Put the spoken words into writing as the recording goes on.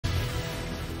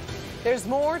There's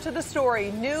more to the story.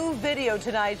 New video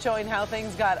tonight showing how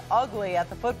things got ugly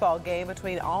at the football game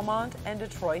between Almont and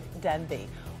Detroit Denby.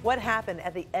 What happened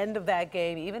at the end of that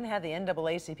game even had the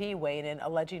NAACP weighing in,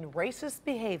 alleging racist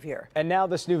behavior. And now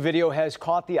this new video has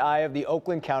caught the eye of the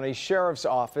Oakland County Sheriff's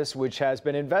Office, which has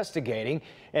been investigating,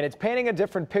 and it's painting a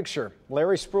different picture.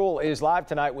 Larry Spruill is live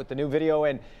tonight with the new video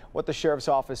and what the Sheriff's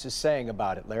Office is saying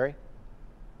about it. Larry?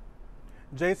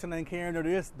 Jason and Karen,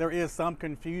 there is some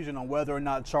confusion on whether or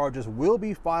not charges will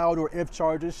be filed or if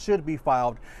charges should be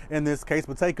filed in this case.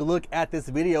 But take a look at this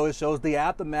video. It shows the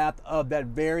aftermath of that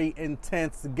very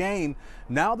intense game.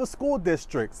 Now the school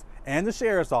districts and the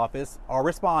sheriff's office are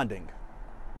responding.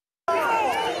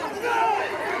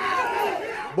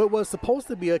 What was supposed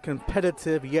to be a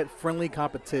competitive yet friendly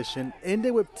competition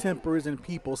ended with tempers and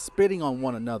people spitting on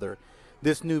one another.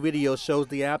 This new video shows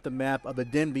the aftermath of the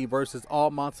Denby versus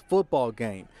Almont's football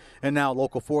game. And now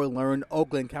Local 4 learned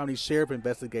Oakland County Sheriff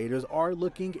investigators are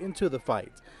looking into the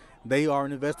fight. They are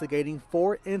investigating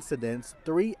 4 incidents,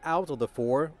 3 out of the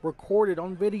 4 recorded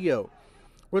on video.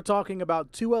 We're talking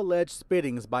about 2 alleged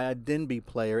spittings by a Denby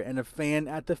player and a fan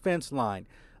at the fence line,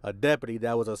 a deputy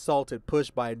that was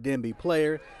pushed by a Denby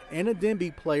player, and a Denby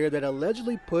player that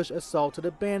allegedly assaulted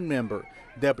a band member.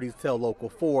 Deputies tell Local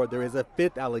 4 there is a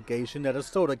 5th allegation that a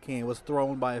soda can was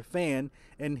thrown by a fan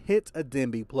and hit a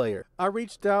Denby player. I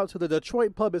reached out to the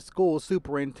Detroit Public Schools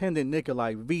Superintendent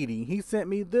Nikolai Vitti. He sent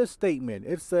me this statement.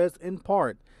 It says, in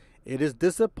part, "It is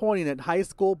disappointing that high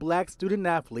school black student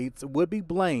athletes would be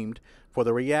blamed for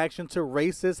the reaction to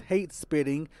racist hate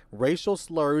spitting, racial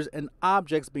slurs, and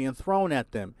objects being thrown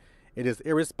at them. It is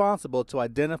irresponsible to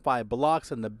identify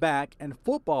blocks in the back and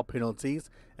football penalties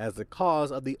as the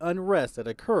cause of the unrest that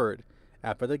occurred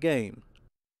after the game."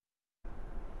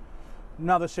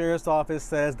 Now the sheriff's office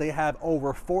says they have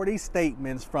over 40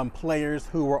 statements from players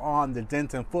who were on the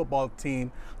Denton football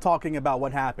team talking about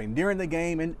what happened during the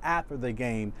game and after the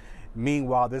game.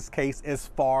 Meanwhile, this case is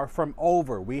far from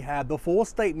over. We have the full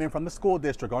statement from the school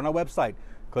district on our website.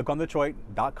 Click on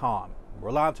Detroit.com.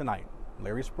 We're live tonight.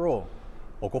 Larry Spruill,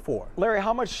 Local 4. Larry,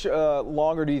 how much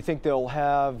longer do you think they'll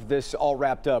have this all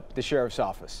wrapped up, the Sheriff's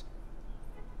Office?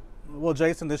 Well,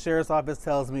 Jason, the Sheriff's Office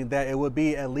tells me that it would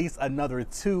be at least another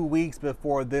 2 weeks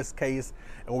before this case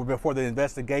or before the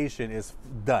investigation is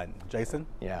done. Jason?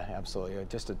 Yeah, absolutely.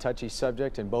 Just a touchy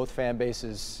subject, and both fan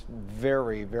bases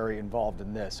very, very involved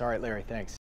in this. All right, Larry, thanks.